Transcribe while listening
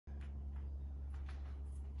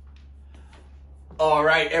All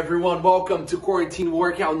right, everyone, welcome to quarantine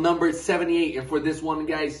workout number 78. And for this one,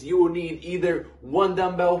 guys, you will need either one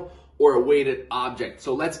dumbbell or a weighted object.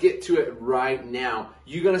 So let's get to it right now.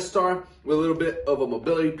 You're gonna start with a little bit of a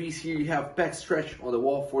mobility piece here. You have pec stretch on the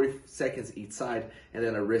wall, 40 seconds each side, and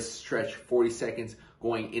then a wrist stretch, 40 seconds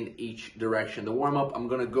going in each direction. The warm up, I'm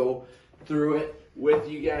gonna go through it with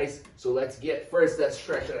you guys. So let's get first that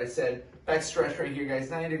stretch that I said. Pec stretch right here,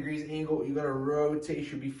 guys, 90 degrees angle. You're gonna rotate, you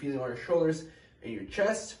should be feeling on your shoulders and your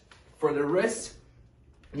chest. For the wrist,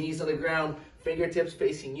 knees on the ground, fingertips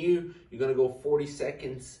facing you. You're gonna go 40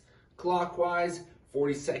 seconds clockwise,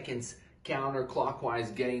 40 seconds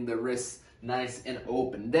counterclockwise, getting the wrists nice and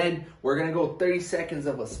open. Then we're gonna go 30 seconds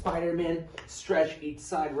of a Spider-Man stretch each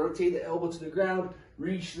side. Rotate the elbow to the ground,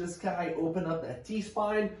 reach the sky, open up that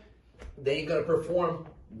T-spine. Then you're gonna perform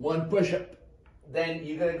one push-up. Then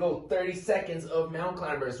you're gonna go 30 seconds of mountain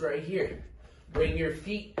climbers right here. Bring your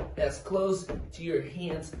feet as close to your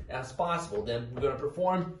hands as possible. Then we're gonna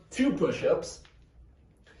perform two push-ups.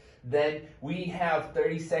 Then we have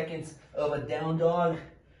 30 seconds of a down dog.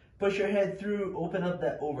 Push your head through, open up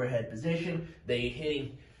that overhead position. Then you're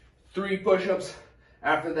hitting 3 push-ups.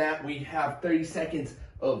 After that, we have 30 seconds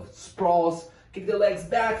of sprawls. Kick the legs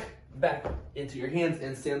back into your hands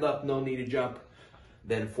and stand up, no need to jump.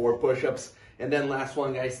 Then 4 push-ups. And then last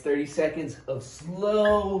one, guys, 30 seconds of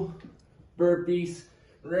slow burpees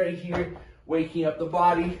right here, waking up the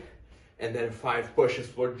body, and then 5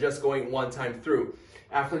 push-ups. We're just going one time through.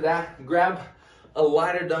 After that, grab a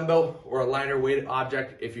lighter dumbbell or a lighter weighted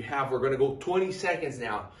object. If you have, we're gonna go 20 seconds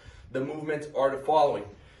now. The movements are the following.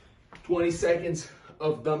 20 seconds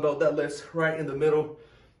of dumbbell deadlifts right in the middle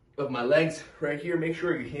of my legs right here. Make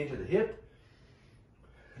sure you hinge at the hip.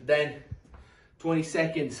 Then 20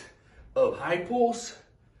 seconds of high pulls.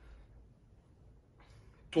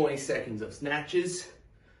 20 seconds of snatches,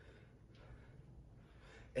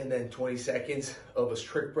 and then 20 seconds of a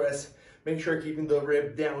strict press. Make sure keeping the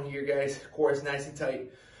rib down here, guys. Core is nice and tight.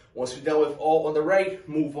 Once you're done with all on the right,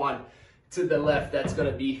 move on to the left. That's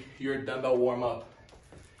gonna be your dumbbell warm up.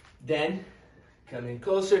 Then, come in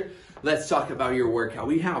closer. Let's talk about your workout.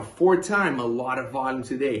 We have 4 times, a lot of volume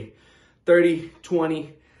today. 30,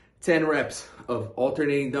 20, 10 reps of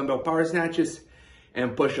alternating dumbbell power snatches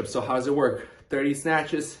and push-ups. So how does it work? 30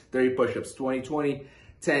 snatches, 30 push-ups, 20, 20,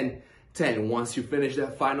 10, 10. Once you finish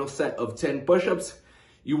that final set of 10 push-ups,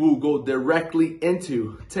 you will go directly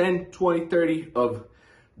into 10, 20, 30 of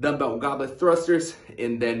dumbbell goblet thrusters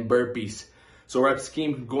and then burpees. So rep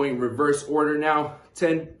scheme going reverse order now.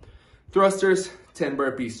 10 thrusters, 10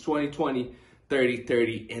 burpees, 20, 20, 30,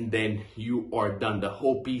 30, and then you are done. The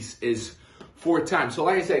whole piece is 4 times. So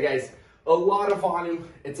like I said, guys, a lot of volume.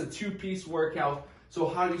 It's a 2-piece workout. So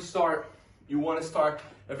how do you start? You want to start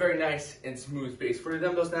a very nice and smooth pace. For the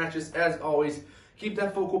dumbbell snatches, as always, keep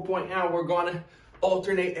that focal point out. We're going to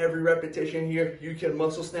alternate every repetition here. You can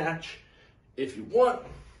muscle snatch if you want,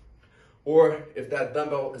 or if that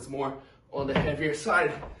dumbbell is more on the heavier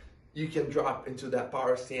side, you can drop into that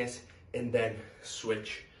power stance and then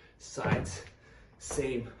switch sides.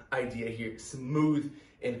 Same idea here, smooth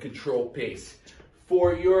and controlled pace.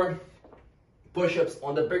 For your push-ups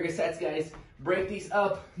on the bigger sets, guys, break these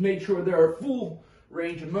up, make sure they are full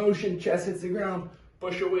range of motion, chest hits the ground,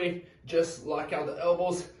 push away, just lock out the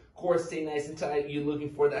elbows, core stay nice and tight. You're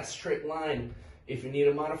looking for that straight line. If you need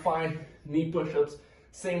to modify knee push-ups,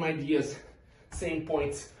 same ideas, same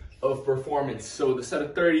points of performance. So the set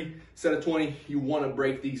of 30, set of 20, you want to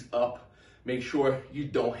break these up. Make sure you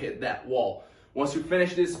don't hit that wall. Once you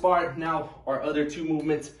finish this part, now our other 2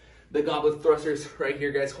 movements, the goblet thrusters right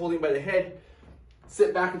here, guys, holding by the head.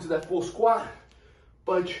 Sit back into that full squat,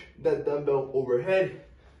 punch that dumbbell overhead,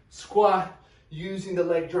 squat, using the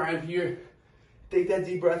leg drive here. Take that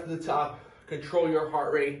deep breath at the top, control your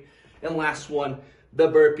heart rate. And last one, the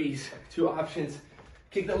burpees. 2 options.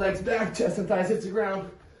 Kick the legs back, chest and thighs hit the ground,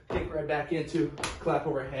 kick right back into, clap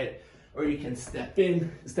overhead. Or you can step in,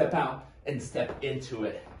 step out, and step into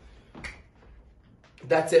it.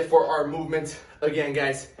 That's it for our movements. Again,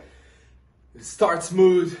 guys, start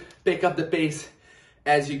smooth, pick up the pace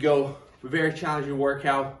as you go. Very challenging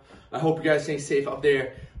workout. I hope you guys stay safe out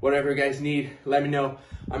there. Whatever you guys need, let me know.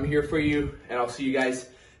 I'm here for you, and I'll see you guys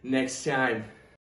next time.